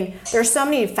startups. I mean, there's so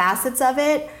many facets of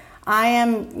it. I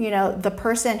am, the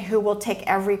person who will take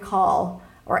every call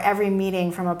or every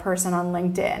meeting from a person on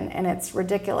LinkedIn, and it's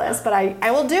ridiculous, but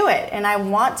I will do it. And I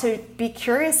want to be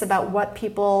curious about what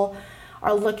people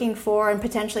are looking for and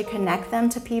potentially connect them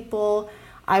to people.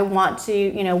 I want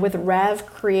to, with Rev,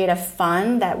 create a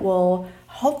fund that will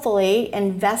hopefully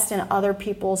invest in other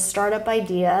people's startup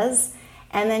ideas.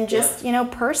 And then just,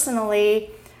 personally,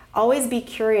 always be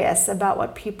curious about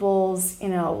what people's,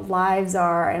 lives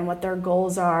are and what their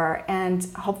goals are, and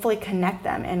hopefully connect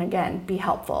them and, again, be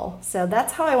helpful. So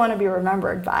that's how I want to be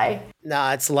remembered by.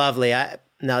 No, it's lovely.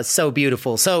 It's so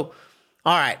beautiful. So,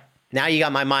 all right, now you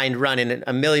got my mind running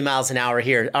a million miles an hour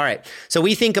here. All right, so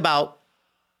we think about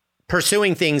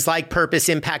pursuing things like purpose,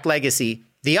 impact, legacy.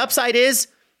 The upside is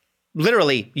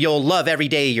literally you'll love every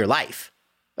day of your life.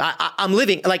 I'm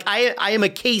living, like I am a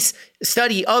case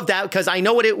study of that, because I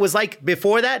know what it was like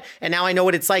before that. And now I know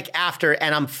what it's like after.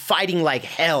 And I'm fighting like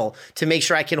hell to make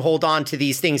sure I can hold on to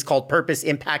these things called purpose,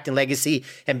 impact, and legacy,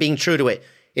 and being true to it.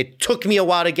 It took me a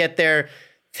while to get there.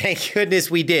 Thank goodness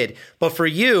we did. But for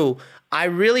you, I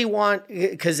really want,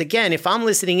 because again, if I'm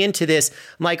listening into this,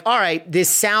 I'm like, all right, this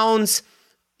sounds,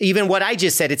 even what I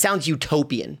just said, it sounds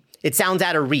utopian. It sounds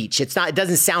out of reach. It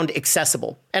doesn't sound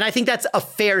accessible. And I think that's a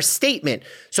fair statement.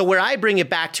 So where I bring it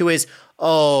back to is,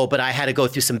 but I had to go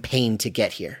through some pain to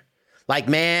get here. Like,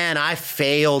 man, I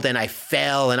failed and I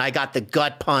fell and I got the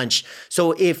gut punch.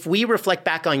 So if we reflect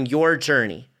back on your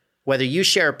journey, whether you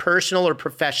share personal or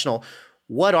professional,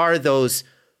 what are those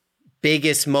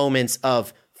biggest moments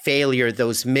of failure,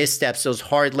 those missteps, those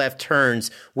hard left turns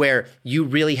where you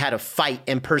really had to fight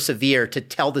and persevere to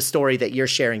tell the story that you're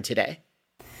sharing today?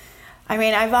 I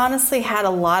mean, I've honestly had a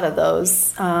lot of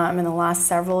those in the last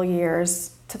several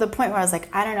years, to the point where I was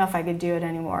like, I don't know if I could do it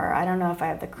anymore. I don't know if I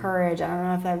have the courage. I don't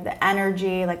know if I have the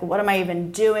energy. Like, what am I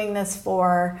even doing this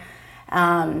for?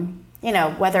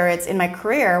 Whether it's in my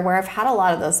career where I've had a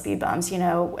lot of those speed bumps.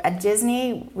 At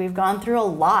Disney, we've gone through a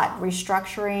lot,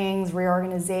 restructurings,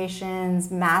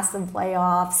 reorganizations, massive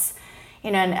layoffs,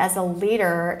 and as a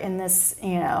leader in this,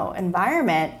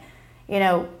 environment,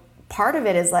 part of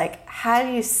it is like, how do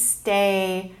you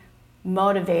stay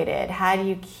motivated? How do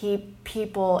you keep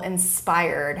people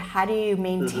inspired? How do you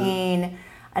maintain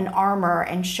an armor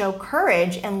and show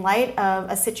courage in light of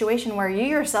a situation where you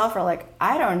yourself are like,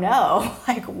 I don't know,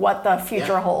 like what the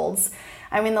future holds?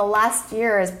 I mean, the last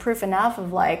year is proof enough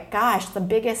of like, gosh, the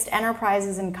biggest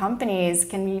enterprises and companies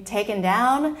can be taken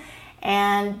down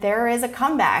and there is a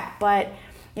comeback. But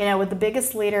with the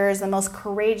biggest leaders, the most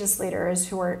courageous leaders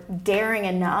who are daring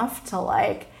enough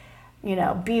to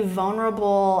be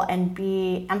vulnerable and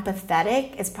be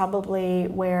empathetic is probably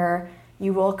where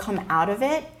you will come out of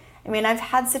it. I mean, I've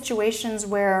had situations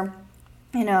where,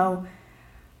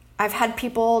 I've had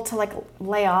people to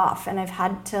lay off, and I've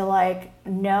had to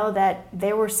know that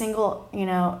they were single,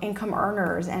 income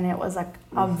earners, and it was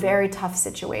a very tough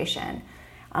situation.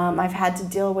 I've had to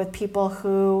deal with people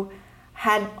who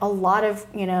had a lot of,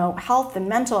 health and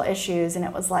mental issues. And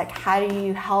it was like, how do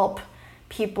you help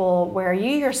people where you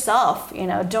yourself,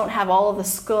 don't have all of the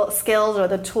skills or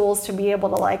the tools to be able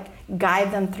to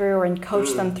guide them through and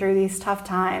coach them through these tough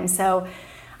times. So,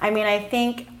 I mean, I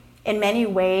think in many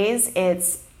ways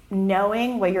it's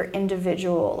knowing what your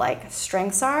individual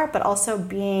strengths are, but also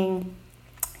being,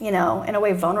 in a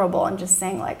way vulnerable and just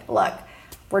saying look,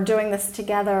 we're doing this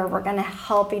together. We're going to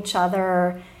help each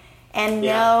other. And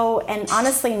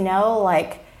honestly know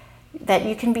that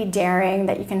you can be daring,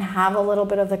 that you can have a little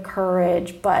bit of the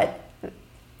courage, but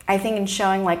I think in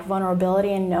showing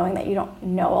vulnerability and knowing that you don't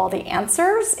know all the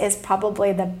answers is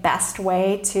probably the best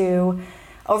way to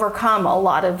overcome a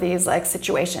lot of these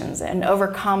situations and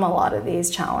overcome a lot of these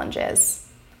challenges.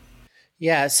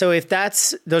 Yeah. So if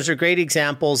those are great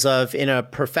examples of in a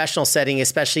professional setting,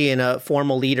 especially in a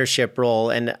formal leadership role.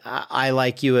 And I,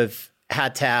 like you, have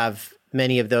had to have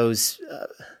many of those,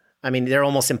 they're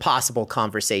almost impossible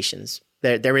conversations.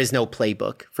 There is no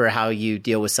playbook for how you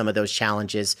deal with some of those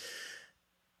challenges.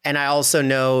 And I also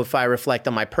know, if I reflect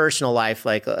on my personal life,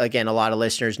 like, again, a lot of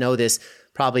listeners know this,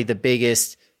 probably the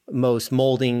biggest, most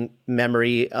molding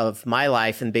memory of my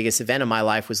life and biggest event of my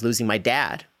life was losing my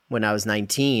dad when I was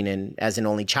 19 and as an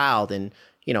only child. And,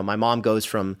 my mom goes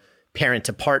from parent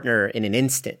to partner in an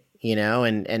instant,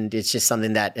 and it's just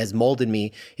something that has molded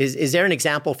me. Is there an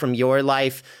example from your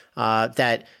life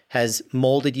that has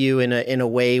molded you in a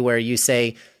way where you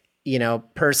say,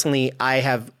 personally, I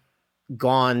have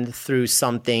gone through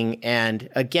something, and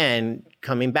again,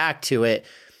 coming back to it,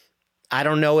 I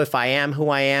don't know if I am who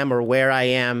I am or where I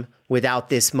am without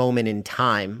this moment in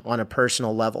time on a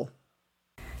personal level?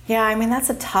 Yeah, I mean, that's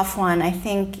a tough one. I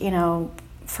think,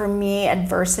 for me,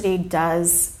 adversity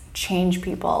does change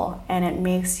people, and it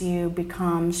makes you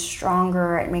become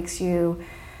stronger. It makes you,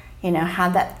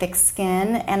 have that thick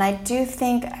skin. And I do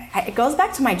think it goes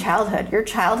back to my childhood. Your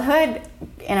childhood,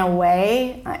 in a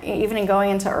way, even in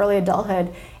going into early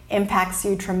adulthood, impacts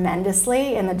you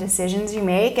tremendously in the decisions you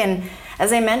make. And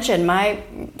as I mentioned, my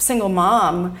single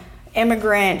mom,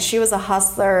 immigrant, she was a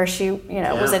hustler, she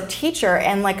was a teacher,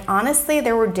 and honestly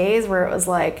there were days where it was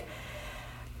like,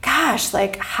 gosh,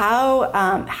 how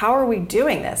are we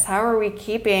doing this? How are we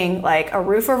keeping a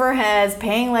roof over our heads,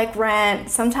 paying rent,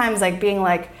 sometimes being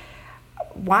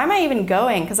why am I even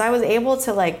going? Because I was able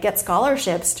to get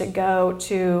scholarships to go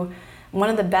to one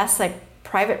of the best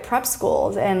private prep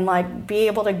schools and be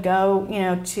able to go,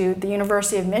 to the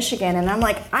University of Michigan. And I'm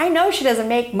I know she doesn't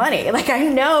make money. I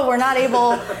know we're not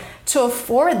able to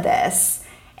afford this.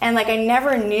 And I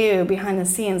never knew behind the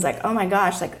scenes, oh my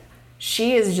gosh,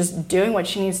 she is just doing what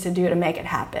she needs to do to make it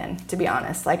happen, to be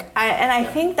honest. I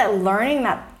think that learning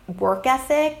that work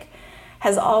ethic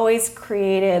has always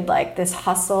created this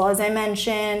hustle, as I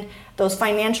mentioned, those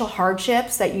financial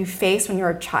hardships that you face when you're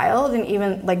a child and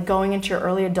even going into your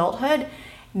early adulthood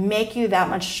make you that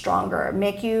much stronger,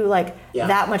 make you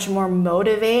that much more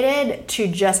motivated to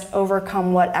just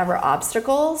overcome whatever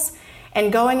obstacles.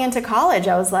 And going into college,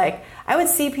 I was I would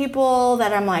see people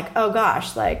that I'm oh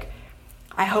gosh,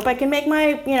 I hope I can make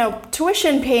my,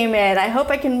 tuition payment. I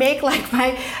hope I can make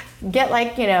my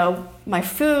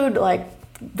food,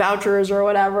 vouchers or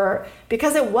whatever,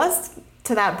 because it was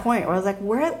to that point where I was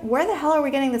where the hell are we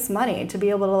getting this money to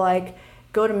be able to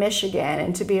go to Michigan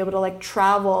and to be able to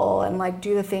travel and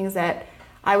do the things that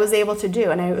I was able to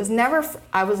do. And I never felt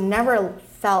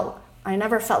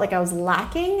like I was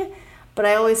lacking, but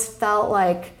I always felt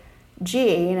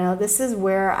gee, this is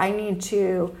where I need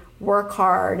to work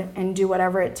hard and do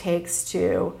whatever it takes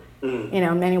to,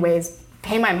 in many ways,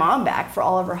 pay my mom back for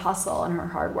all of her hustle and her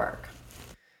hard work.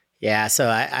 Yeah, so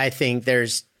I think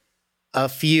there's a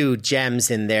few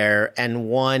gems in there. And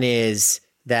one is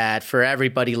that for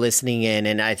everybody listening in,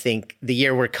 and I think the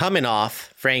year we're coming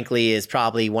off, frankly, is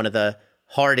probably one of the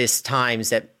hardest times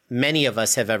that many of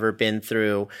us have ever been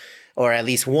through, or at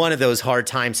least one of those hard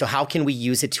times. So how can we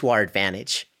use it to our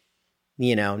advantage?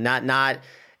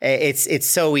 It's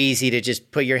so easy to just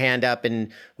put your hand up,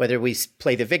 and whether we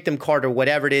play the victim card or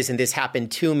whatever it is, and this happened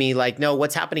to me, no,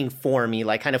 what's happening for me?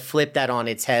 Kind of flip that on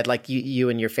its head, you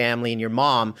and your family and your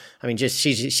mom. I mean,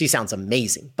 she sounds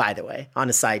amazing, by the way. On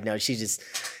a side note, she just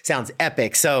sounds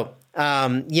epic. So,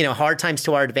 hard times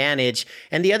to our advantage.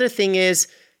 And the other thing is,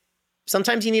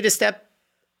 sometimes you need to step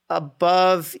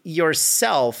above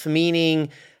yourself, meaning,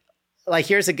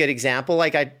 here's a good example.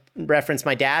 I referenced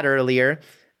my dad earlier.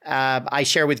 I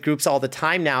share with groups all the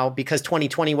time now, because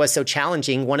 2020 was so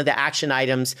challenging. One of the action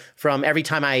items from every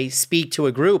time I speak to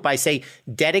a group, I say,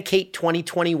 dedicate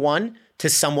 2021 to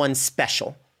someone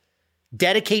special.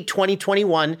 Dedicate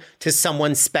 2021 to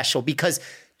someone special, because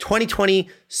 2020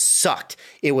 sucked.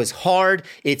 It was hard.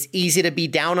 It's easy to be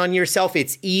down on yourself.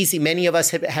 It's easy. Many of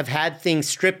us have had things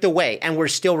stripped away, and we're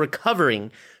still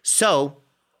recovering. So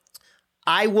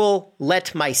I will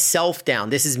let myself down.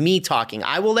 This is me talking.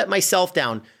 I will let myself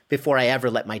down before I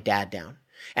ever let my dad down.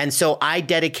 And so I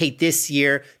dedicate this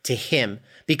year to him,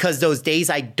 because those days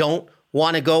I don't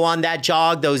want to go on that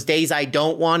jog, those days I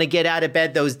don't want to get out of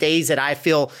bed, those days that I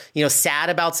feel, sad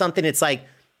about something, it's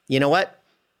you know what?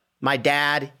 My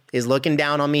dad is looking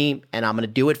down on me, and I'm going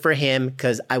to do it for him,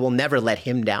 because I will never let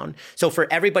him down. So for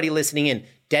everybody listening in,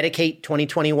 dedicate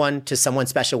 2021 to someone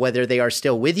special, whether they are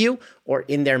still with you or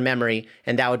in their memory.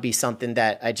 And that would be something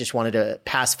that I just wanted to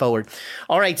pass forward.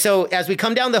 All right. So as we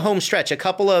come down the home stretch, a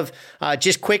couple of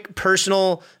just quick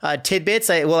personal tidbits.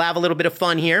 We'll have a little bit of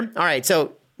fun here. All right.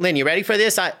 So Lynn, you ready for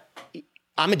this?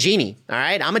 I'm a genie. All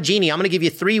right. I'm a genie. I'm going to give you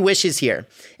 3 wishes here,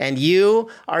 and you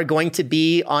are going to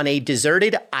be on a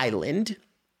deserted island,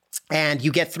 and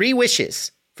you get 3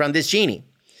 wishes from this genie.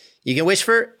 You can wish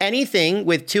for anything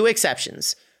with 2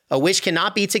 exceptions. A wish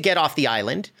cannot be to get off the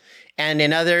island,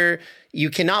 And you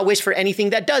cannot wish for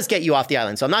anything that does get you off the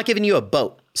island. So I'm not giving you a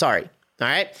boat. Sorry. All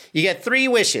right. You get 3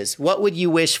 wishes. What would you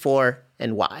wish for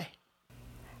and why?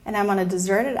 And I'm on a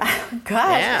deserted island.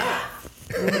 Gosh. Yeah.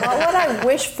 What would I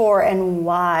wish for and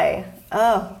why?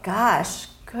 Oh, gosh.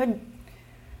 Good.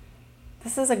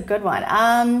 This is a good one.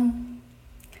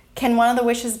 Can one of the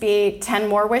wishes be 10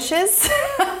 more wishes?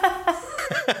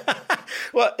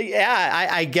 Well, yeah,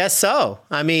 I guess so.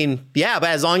 I mean, yeah, but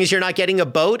as long as you're not getting a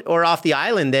boat or off the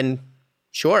island, then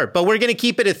sure. But we're going to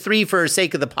keep it at 3 for the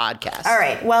sake of the podcast. All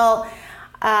right. Well,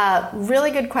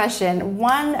 really good question.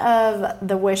 One of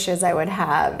the wishes I would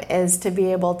have is to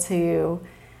be able to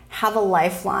have a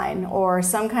lifeline or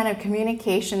some kind of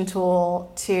communication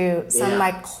tool to some of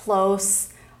my close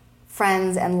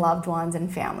friends and loved ones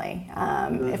and family.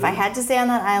 If I had to stay on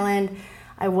that island,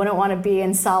 I wouldn't want to be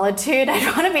in solitude.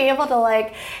 I'd want to be able to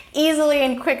like easily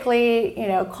and quickly,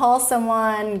 call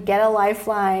someone, get a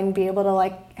lifeline, be able to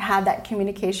like have that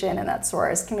communication and that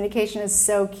source. Communication is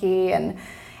so key. And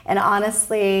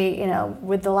honestly,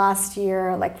 with the last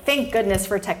year, like thank goodness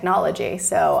for technology.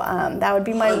 So that would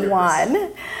be my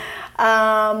 100%.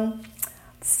 one.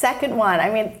 Second one, I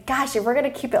mean, gosh, if we're going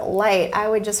to keep it light, I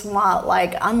would just want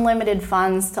like unlimited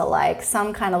funds to like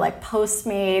some kind of like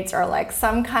Postmates or like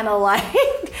some kind of like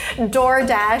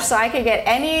DoorDash so I could get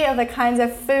any of the kinds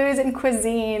of foods and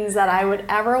cuisines that I would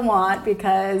ever want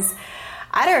because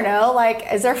I don't know,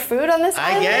 like, is there food on this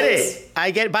island? I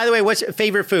get it. By the way, what's your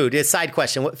favorite food? It's a side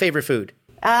question. What favorite food?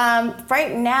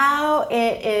 Right now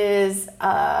it is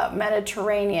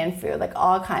Mediterranean food, like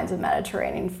all kinds of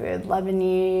Mediterranean food,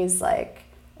 Lebanese, like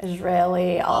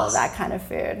Israeli, all of that kind of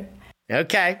food.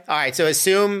 Okay. All right. So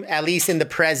assume, at least in the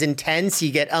present tense,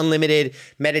 you get unlimited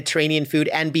Mediterranean food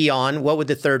and beyond. What would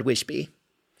the third wish be?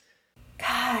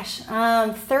 Gosh,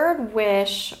 third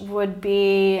wish would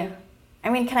be,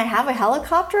 I mean, can I have a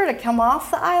helicopter to come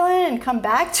off the island and come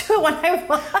back to it when I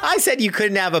want? I said you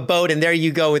couldn't have a boat, and there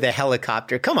you go with a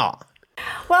helicopter. Come on.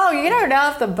 Well, you never know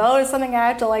if the boat is something I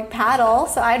have to like paddle,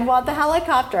 so I'd want the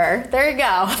helicopter. There you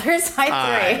go. There's my 3.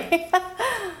 Right.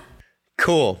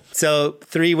 Cool. So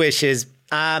 3 wishes.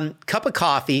 Cup of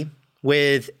coffee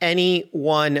with any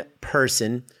one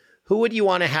person. Who would you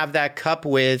want to have that cup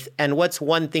with? And what's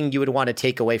one thing you would want to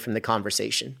take away from the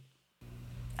conversation?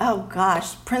 Oh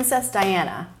gosh, Princess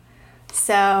Diana.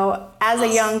 So as a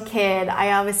young kid,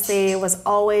 I obviously was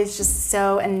always just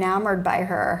so enamored by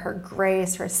her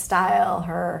grace, her style,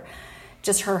 her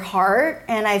heart.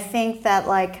 And I think that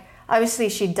like, obviously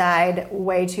she died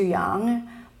way too young,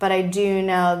 but I do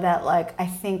know that like, I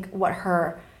think what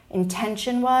her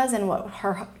intention was and what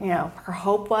her, her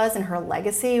hope was and her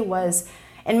legacy was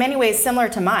in many ways similar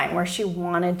to mine, where she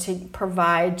wanted to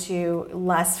provide to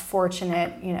less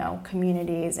fortunate,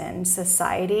 communities and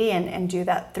society and do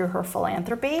that through her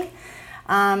philanthropy.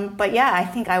 But yeah, I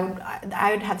think I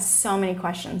would have so many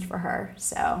questions for her.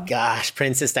 So gosh,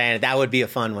 Princess Diana, that would be a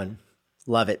fun one.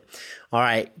 Love it. All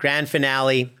right, grand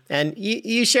finale. And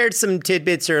you shared some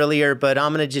tidbits earlier, but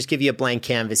I'm going to just give you a blank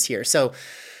canvas here. So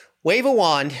wave a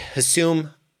wand,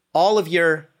 assume all of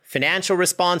your financial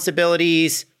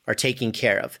responsibilities are taken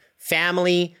care of.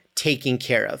 Family taken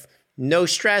care of. No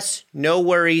stress, no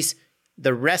worries.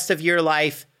 The rest of your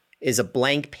life is a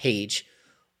blank page.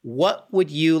 What would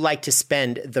you like to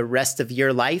spend the rest of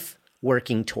your life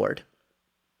working toward?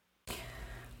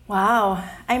 Wow.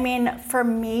 I mean, for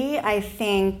me, I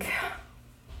think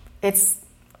it's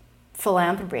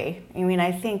philanthropy. I mean,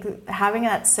 I think having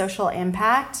that social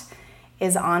impact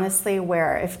is honestly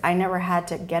where if I never had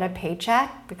to get a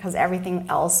paycheck because everything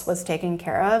else was taken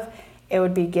care of, it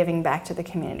would be giving back to the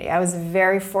community. I was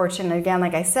very fortunate, again,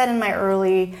 like I said, in my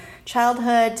early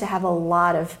childhood to have a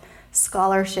lot of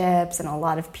scholarships and a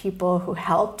lot of people who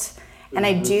helped. And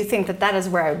I do think that that is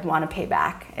where I would want to pay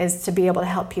back, is to be able to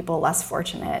help people less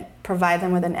fortunate, provide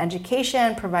them with an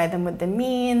education, provide them with the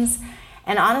means,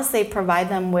 and honestly provide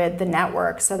them with the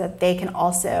network so that they can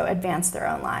also advance their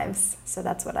own lives. So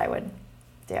that's what I would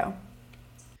do.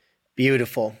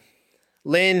 Beautiful.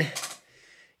 Lynn,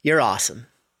 you're awesome.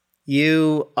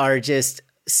 You are just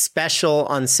special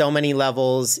on so many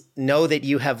levels. Know that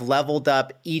you have leveled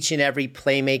up each and every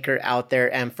playmaker out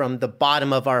there. And from the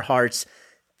bottom of our hearts,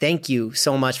 thank you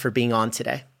so much for being on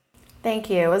today. Thank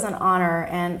you. It was an honor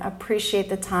and appreciate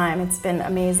the time. It's been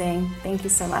amazing. Thank you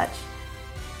so much.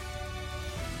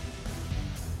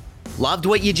 Loved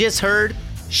what you just heard?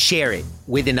 Share it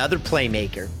with another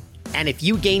playmaker. And if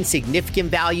you gain significant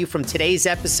value from today's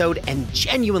episode and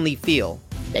genuinely feel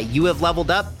that you have leveled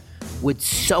up, would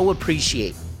so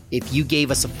appreciate if you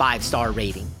gave us a 5-star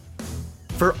rating.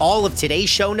 For all of today's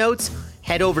show notes,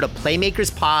 head over to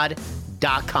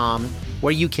playmakerspod.com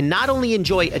where you can not only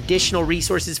enjoy additional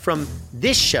resources from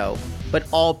this show, but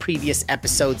all previous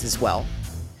episodes as well.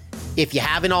 If you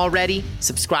haven't already,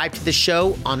 subscribe to the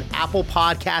show on Apple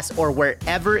Podcasts or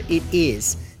wherever it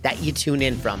is that you tune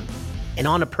in from. And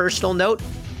on a personal note,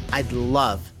 I'd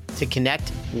love to connect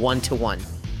one-to-one.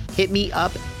 Hit me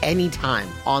up anytime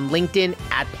on LinkedIn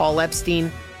at Paul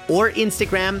Epstein or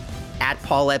Instagram at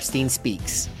Paul Epstein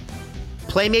Speaks.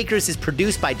 Playmakers is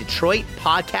produced by Detroit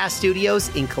Podcast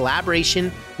Studios in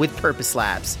collaboration with Purpose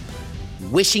Labs.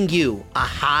 Wishing you a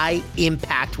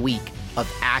high-impact week of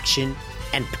action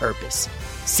and purpose.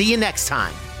 See you next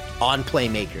time on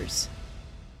Playmakers.